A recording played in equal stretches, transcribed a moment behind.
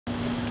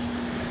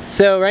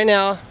So right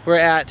now we're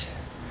at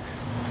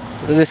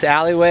this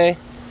alleyway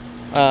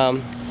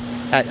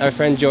at our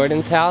friend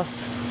Jordan's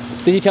house.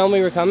 Did you tell him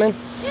we were coming?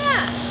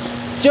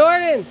 Yeah.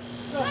 Jordan!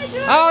 Hi,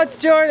 Jordan! Oh, it's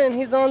Jordan.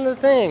 He's on the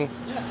thing.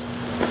 Yeah.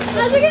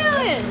 How's it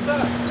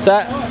going? So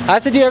I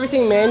have to do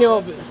everything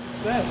manual.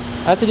 I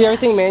have to do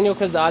everything manual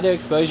because the auto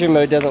exposure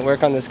mode doesn't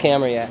work on this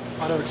camera yet.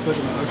 Auto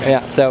exposure mode, okay.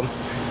 Yeah, so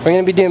we're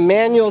going to be doing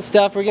manual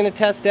stuff. We're going to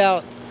test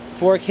out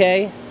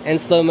 4K and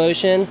slow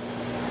motion.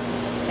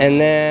 And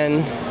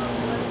then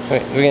we're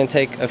going to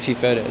take a few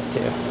photos too.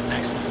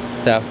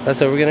 Excellent. So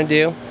that's what we're going to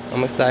do.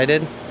 I'm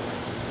excited.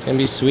 It's going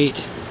to be sweet.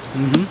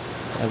 Mm-hmm.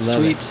 I love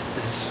Sweet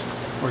it. is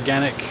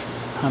organic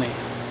honey.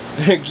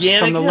 Organic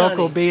from the honey.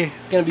 local bee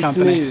It's going to be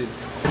company. smooth.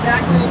 It's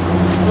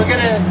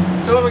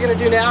actually, so what we're going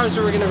to do now is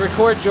we're going to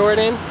record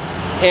Jordan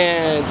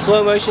in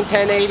slow motion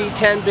 1080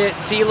 10-bit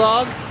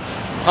C-Log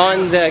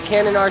on the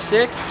Canon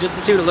R6 just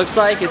to see what it looks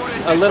like. It's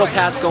a little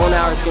past golden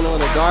hour. It's getting a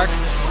little dark.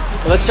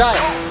 But let's try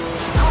it.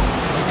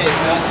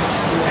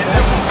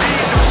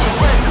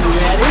 You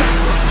ready?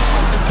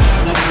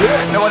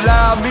 Now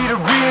allow me to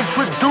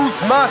reintroduce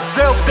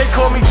myself. They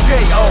call me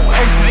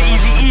J-O-N to the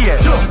easy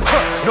E-N.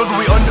 Know that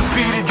we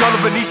undefeated. Y'all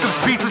are beneath them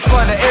speeches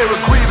trying to air a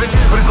grievance,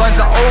 but his lines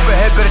are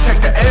overhead. Better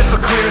check the air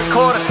for clearance.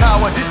 Call the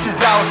tower. This is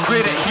our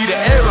critic. He the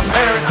heir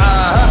apparent.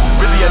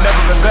 Really, I've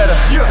never been better.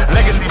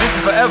 Legacy, this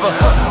is forever.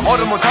 All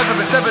the more times I've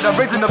been severed. I'm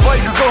raising the bar.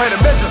 You can go ahead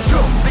and measure.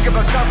 Think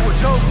about time for a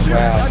toast.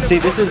 Wow.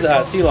 See, this is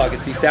C-Log.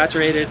 It's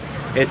desaturated.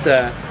 It's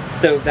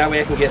so that way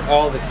I can get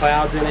all the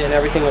clouds in it and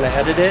everything when I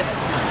edit it.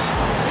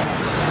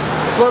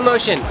 Slow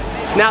motion.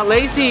 Now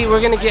Lacey, we're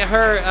gonna get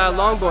her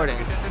longboarding.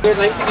 Here,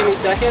 Lacey, give me a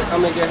second.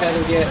 I'm gonna go ahead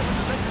and get.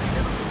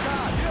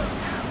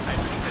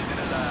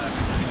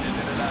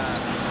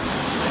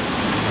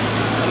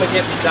 I'm gonna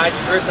get beside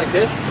you first, like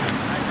this.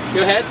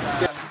 Go ahead.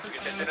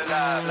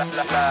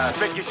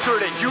 Making sure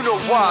that you know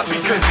why,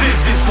 because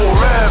this is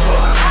forever.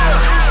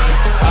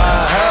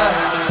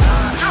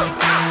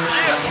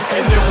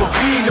 And there will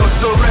be no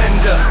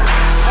surrender.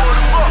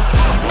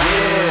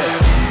 Yeah.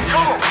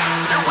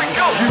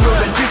 You know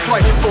that this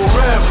right here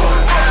forever.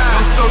 No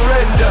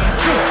surrender.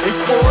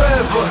 It's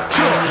forever.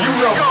 You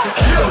know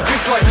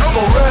this right here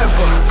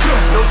forever.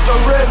 No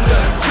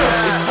surrender.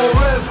 It's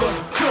forever.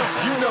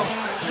 You know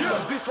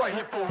this right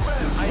here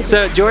forever.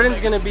 So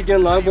Jordan's gonna be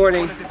doing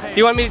longboarding. Do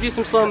you want me to do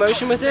some slow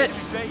motion with it?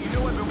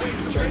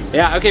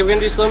 Yeah, okay, we're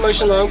gonna do slow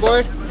motion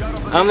longboard.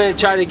 I'm gonna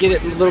try to get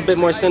it a little bit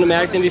more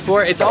cinematic than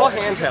before. It's all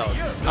handheld.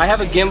 I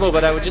have a gimbal,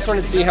 but I just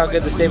wanted to see how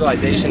good the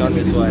stabilization on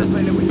this was.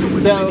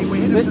 So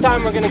this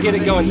time we're gonna get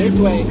it going this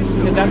way,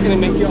 because that's gonna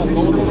make you all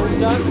golden and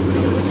stuff.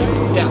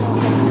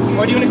 Yeah.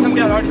 Or do you wanna come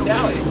down Artist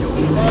Alley?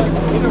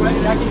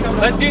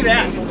 Let's do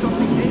that.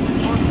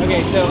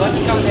 Okay, so let's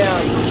come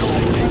down.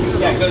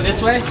 Yeah, go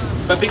this way,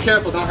 but be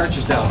careful, don't hurt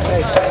yourself.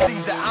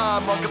 Things that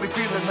I'm gonna be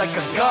feeling like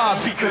a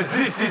god, because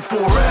this is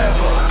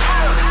forever.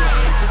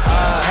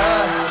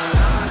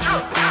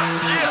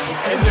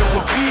 And there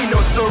will be no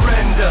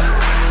surrender.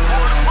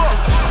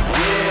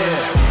 Yeah.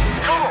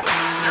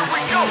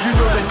 You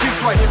know that this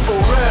right here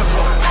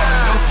forever.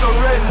 No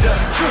surrender.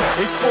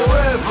 It's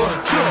forever.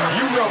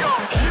 You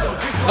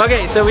know.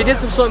 Okay, so we did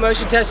some slow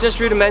motion tests, just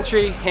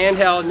rudimentary,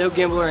 handheld, no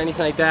gimbal or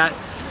anything like that.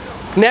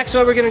 Next,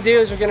 what we're gonna do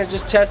is we're gonna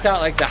just test out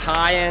like the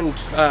high-end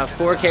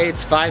 4K.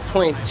 It's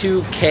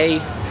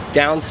 5.2K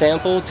down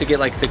sample to get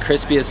like the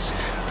crispiest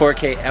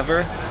 4K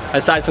ever,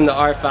 aside from the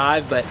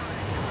R5. But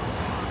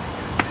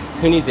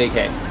who needs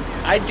 8K?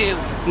 I do.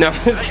 No,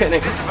 I'm just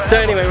kidding. So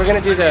anyway, we're gonna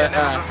do the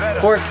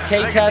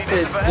 4K test.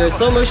 The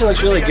slow motion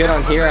looks really good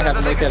on here. I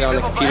haven't looked at it on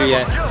the computer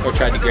yet or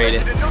tried to grade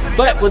it,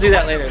 but we'll do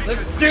that later.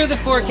 Let's do the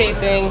 4K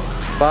thing.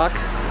 Buck.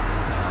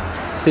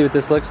 See what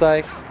this looks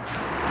like.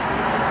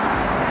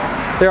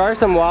 There are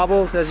some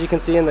wobbles, as you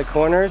can see in the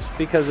corners,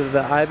 because of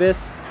the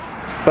IBIS,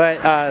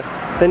 but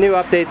the new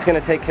update's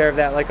gonna take care of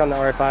that, like on the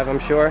R5, I'm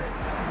sure.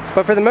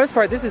 But for the most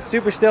part, this is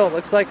super still. It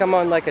looks like I'm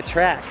on like a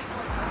track.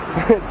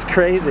 It's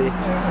crazy.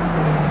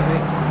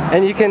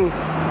 And you can...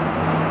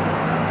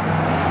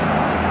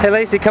 Hey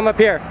Lacey, come up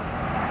here.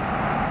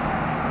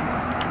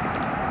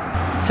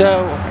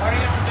 So... What are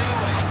y'all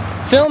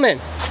doing? Filming.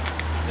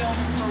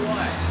 Filming for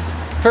what?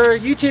 For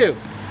YouTube.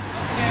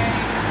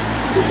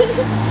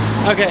 Okay.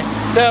 Okay,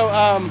 so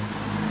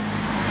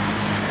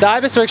the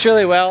IBIS works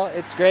really well.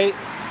 It's great.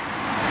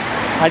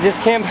 I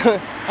just can't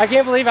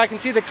believe I can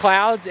see the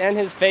clouds and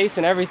his face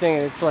and everything.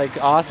 It's like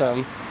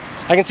awesome.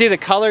 I can see the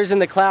colors in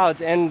the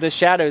clouds and the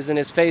shadows in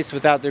his face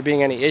without there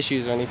being any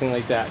issues or anything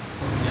like that.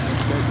 Yeah,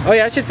 that's good. Oh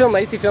yeah, I should film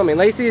Lacey filming.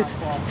 Lacey's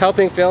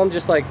helping film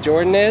just like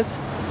Jordan is.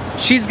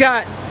 She's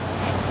got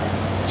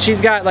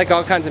like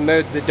all kinds of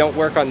modes that don't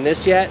work on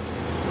this yet,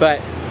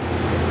 but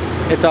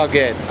it's all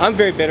good. I'm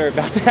very bitter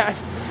about that.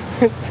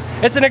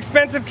 It's an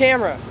expensive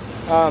camera.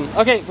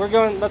 Okay,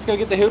 let's go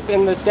get the hoop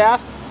and the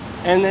staff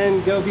and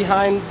then go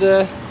behind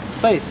the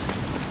place.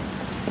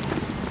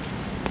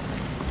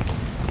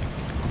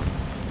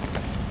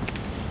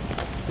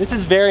 This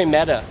is very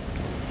meta.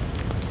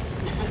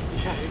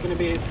 Yeah, you're going to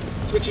be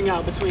switching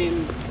out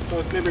between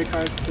both memory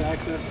cards to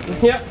access the...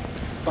 Yep.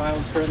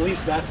 files for at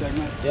least that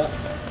segment. Yep.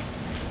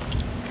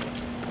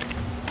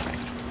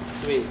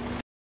 Sweet.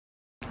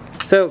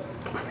 So,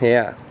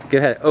 yeah, go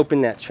ahead,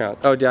 open that trunk.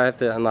 Oh, do I have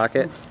to unlock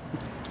it?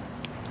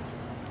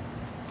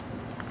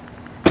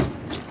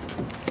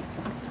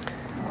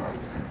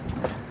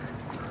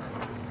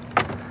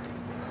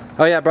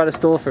 Oh yeah, I brought a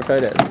stool for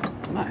photos.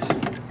 Nice.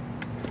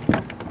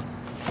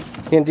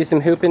 You gonna do some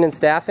hooping and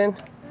staffing?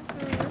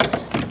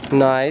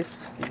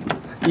 Nice.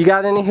 You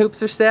got any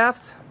hoops or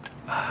staffs?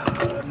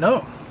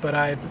 No, but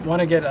I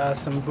want to get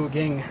some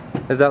booging.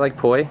 Is that like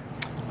poi?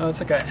 Oh, it's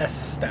like a S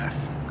staff.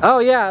 Oh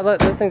yeah,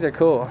 those things are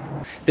cool.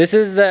 This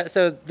is the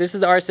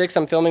R6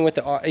 I'm filming with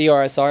the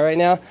EOS R right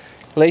now.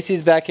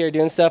 Lacey's back here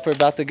doing stuff. We're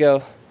about to go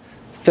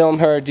film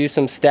her, do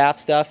some staff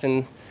stuff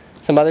and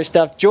some other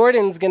stuff.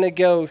 Jordan's gonna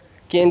go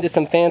get into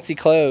some fancy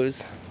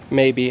clothes,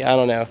 maybe, I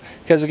don't know,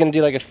 because we're gonna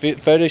do like a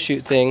photo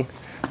shoot thing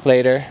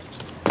later.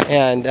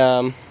 And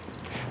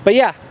but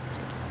yeah,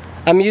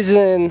 I'm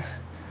using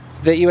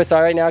the EOS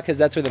R right now because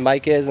that's where the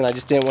mic is and I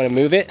just didn't want to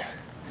move it.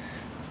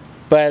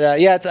 But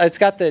yeah, it's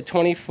got the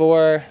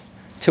 24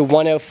 to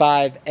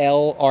 105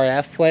 L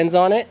RF lens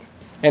on it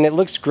and it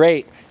looks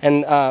great.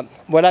 And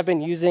what I've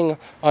been using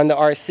on the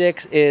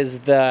R6 is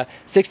the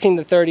 16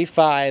 to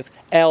 35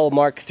 L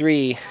Mark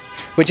III,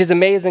 which is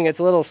amazing. It's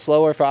a little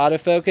slower for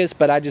autofocus,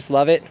 but I just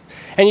love it.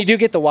 And you do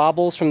get the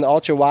wobbles from the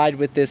ultra wide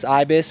with this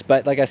IBIS,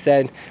 but like I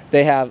said,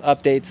 they have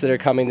updates that are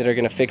coming that are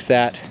gonna fix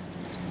that.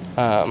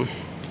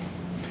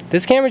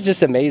 This camera's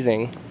just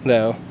amazing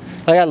though.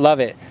 Like I love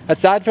it.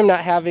 Aside from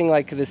not having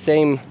like the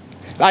same,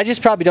 I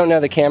just probably don't know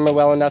the camera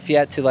well enough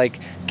yet to like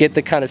get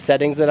the kind of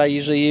settings that I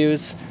usually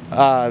use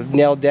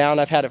nailed down.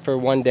 I've had it for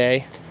one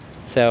day,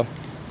 so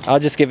I'll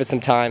just give it some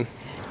time.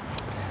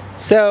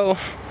 So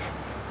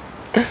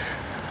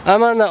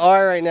I'm on the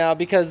R right now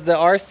because the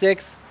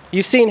R6,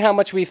 you've seen how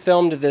much we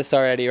filmed this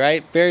already,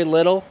 right? Very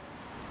little.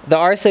 The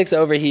R6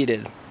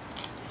 overheated.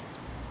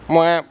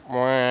 Mwah,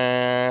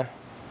 mwah.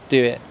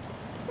 Do it.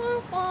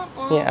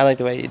 Yeah, I like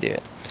the way you do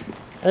it.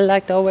 I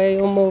like the way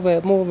you move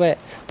it, move it.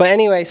 But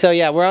anyway, so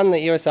yeah, we're on the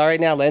EOS R right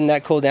now, letting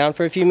that cool down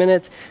for a few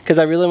minutes because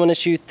I really want to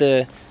shoot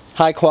the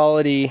high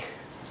quality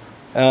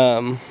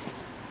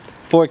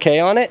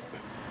 4K on it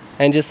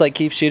and just like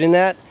keep shooting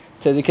that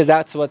because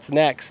that's what's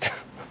next.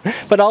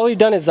 But all we've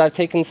done is I've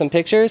taken some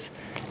pictures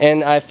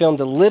and I filmed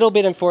a little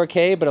bit in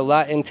 4K but a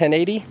lot in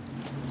 1080.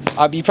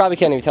 You probably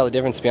can't even tell the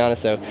difference to be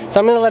honest though. So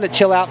I'm going to let it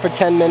chill out for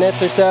 10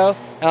 minutes or so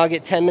and I'll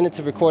get 10 minutes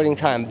of recording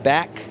time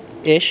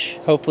back-ish.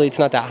 Hopefully it's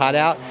not that hot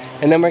out.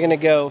 And then we're going to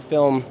go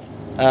film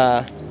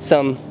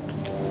some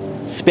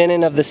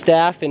spinning of the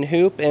staff and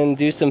hoop and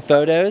do some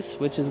photos,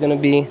 which is going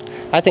to be,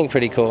 I think,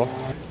 pretty cool.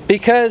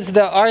 Because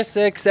the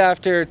R6,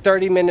 after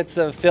 30 minutes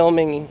of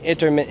filming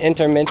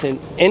intermittently,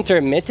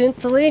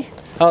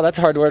 oh, that's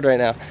a hard word right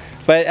now,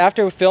 but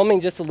after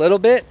filming just a little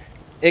bit,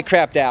 it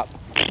crapped out.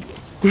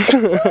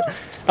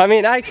 I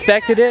mean, I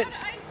expected it.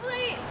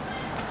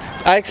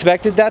 I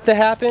expected that to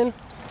happen,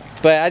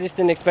 but I just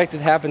didn't expect it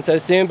to happen so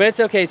soon. But it's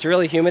okay, it's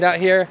really humid out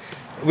here.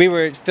 We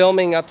were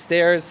filming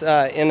upstairs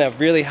in a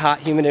really hot,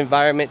 humid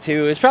environment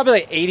too. It was probably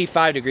like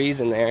 85 degrees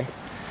in there.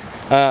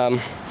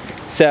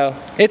 So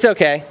it's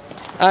okay.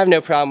 I have no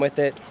problem with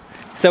it.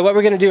 So what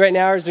we're gonna do right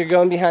now is we're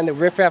going behind the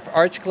Riff Raff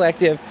Arts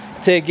Collective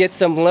to get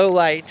some low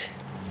light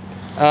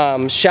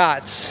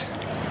shots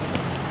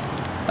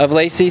of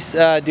Lacey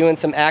doing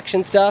some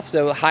action stuff,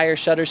 so higher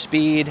shutter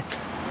speed.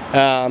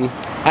 I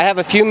have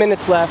a few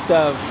minutes left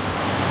of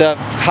the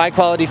high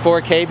quality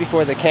 4K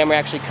before the camera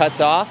actually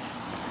cuts off.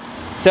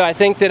 So I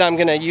think that I'm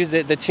gonna use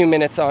the 2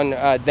 minutes on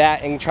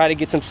that and try to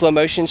get some slow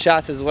motion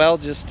shots as well,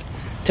 just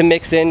to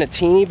mix in a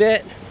teeny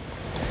bit.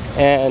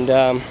 And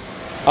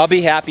I'll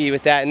be happy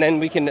with that. And then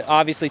we can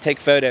obviously take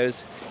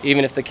photos,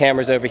 even if the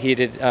camera's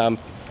overheated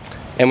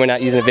and we're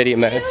not using a video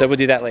mode. So we'll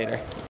do that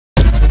later.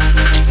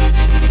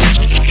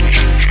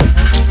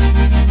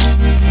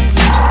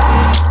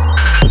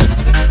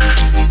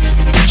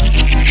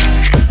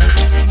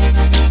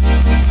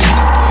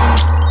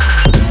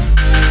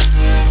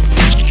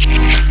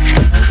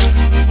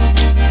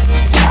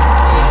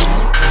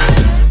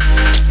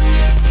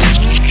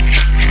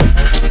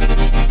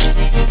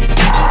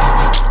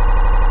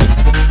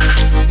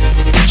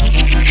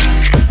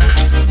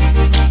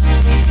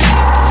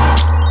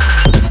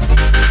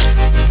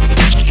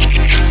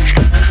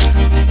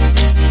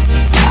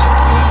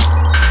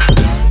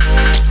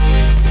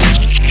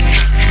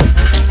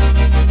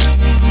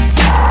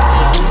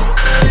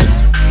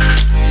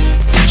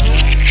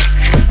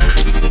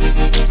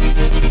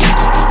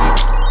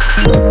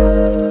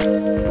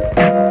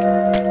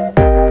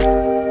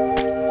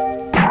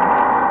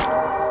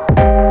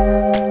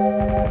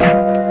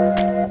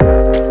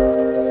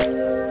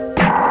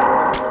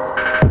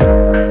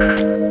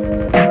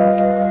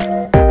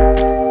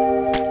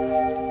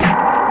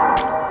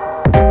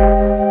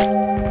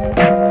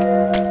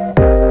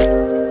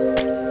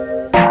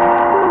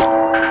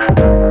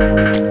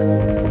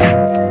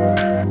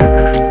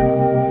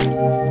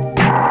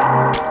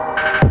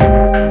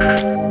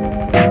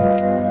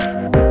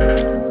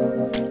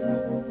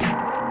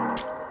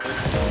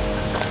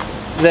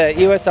 The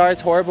EOS R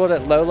is horrible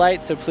at low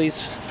light, so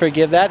please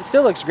forgive that. It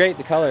still looks great,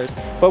 the colors.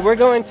 But we're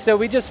going, so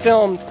we just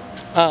filmed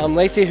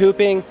Lacey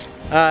hooping.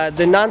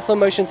 The non-slow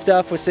motion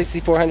stuff was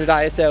 6400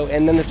 ISO,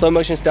 and then the slow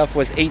motion stuff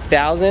was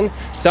 8000.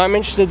 So I'm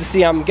interested to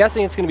see, I'm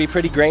guessing it's gonna be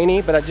pretty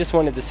grainy, but I just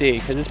wanted to see,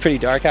 because it's pretty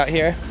dark out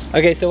here.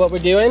 Okay, so what we're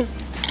doing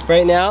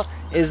right now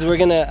is we're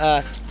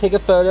gonna take a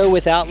photo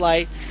without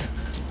lights.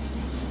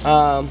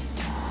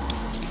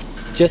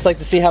 Just like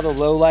to see how the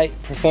low light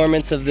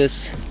performance of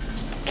this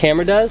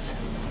camera does.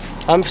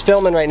 I'm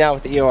filming right now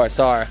with the EOS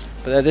R,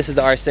 but this is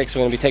the R6,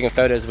 we're gonna be taking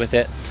photos with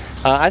it.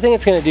 I think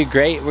it's gonna do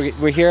great.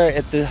 We're here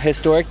at the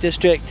Historic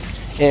District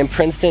in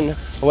Princeton,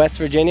 West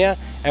Virginia,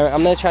 and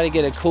I'm gonna try to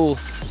get a cool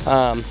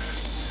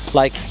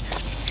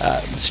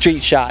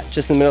street shot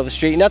just in the middle of the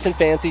street. Nothing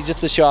fancy, just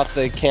to show off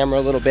the camera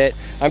a little bit.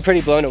 I'm pretty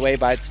blown away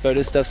by its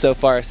photo stuff so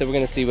far, so we're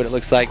gonna see what it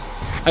looks like.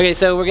 Okay,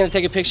 so we're gonna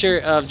take a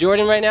picture of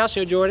Jordan right now.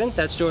 Show Jordan,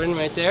 that's Jordan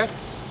right there.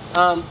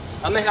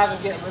 I'm gonna have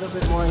him get a little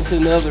bit more into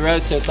the middle of the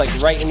road, so it's like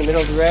right in the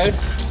middle of the road.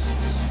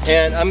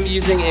 And I'm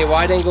using a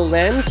wide angle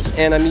lens,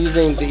 and I'm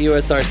using the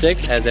EOS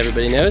R6, as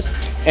everybody knows.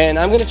 And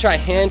I'm gonna try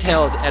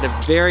handheld at a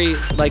very,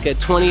 like a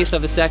 20th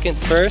of a second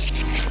first.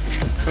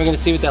 We're gonna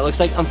see what that looks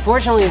like.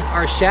 Unfortunately,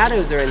 our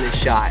shadows are in this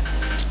shot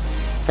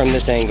from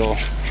this angle.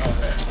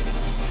 Okay.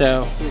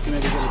 So we can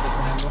maybe get a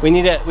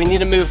different angle. we need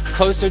to move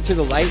closer to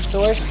the light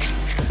source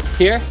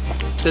here,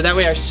 so that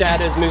way our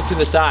shadows move to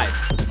the side.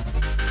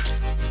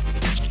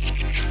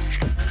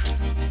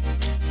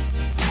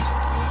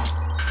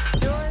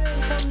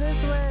 Jordan, come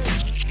this way.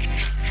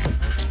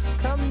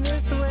 Come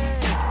this way.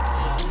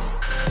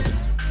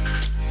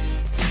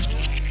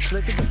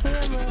 Look at the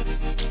camera.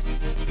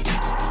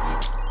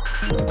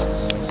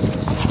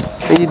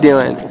 What are you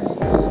doing?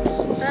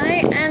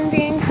 I am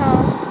being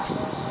tall.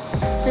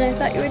 And I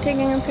thought you were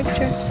taking a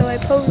picture, so I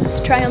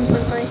posed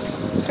triumphantly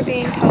for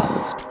being tall.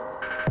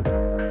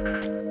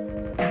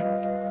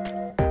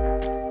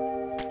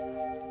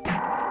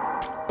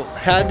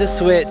 Had to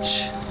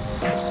switch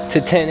to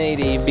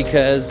 1080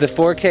 because the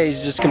 4K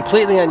is just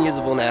completely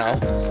unusable now,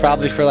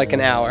 probably for like an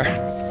hour.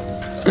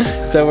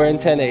 So we're in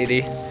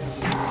 1080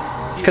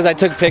 because I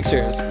took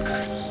pictures.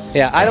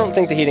 Yeah, I don't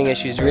think the heating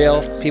issue is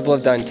real. People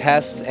have done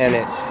tests and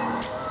it,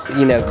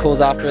 you know, cools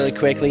off really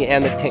quickly,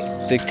 and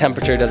the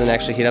temperature doesn't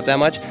actually heat up that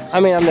much. I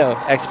mean, I'm no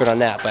expert on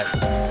that, but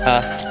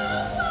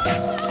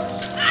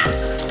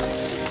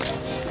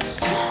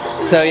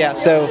so yeah,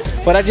 so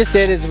what I just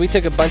did is we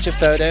took a bunch of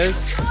photos.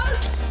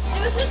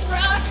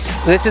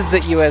 This is the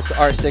EOS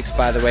R6,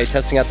 by the way,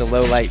 testing out the low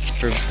light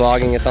for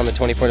vlogging. It's on the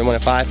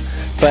 24-to-1.5.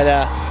 But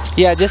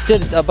yeah, just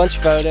did a bunch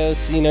of photos.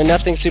 You know,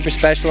 nothing super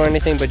special or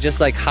anything, but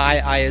just like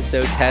high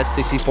ISO tests,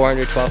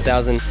 6400,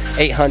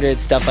 12,800,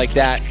 stuff like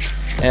that.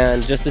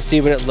 And just to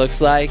see what it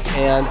looks like.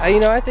 And you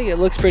know, I think it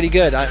looks pretty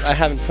good. I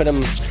haven't put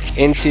them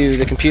into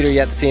the computer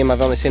yet to see them. I've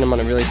only seen them on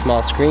a really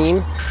small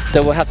screen.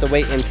 So we'll have to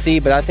wait and see,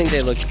 but I think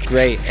they look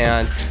great.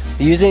 And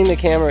using the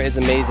camera is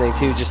amazing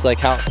too, just like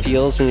how it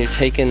feels when you're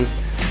taking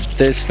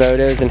those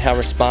photos and how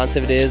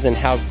responsive it is and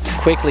how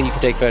quickly you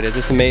can take photos.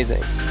 It's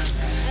amazing.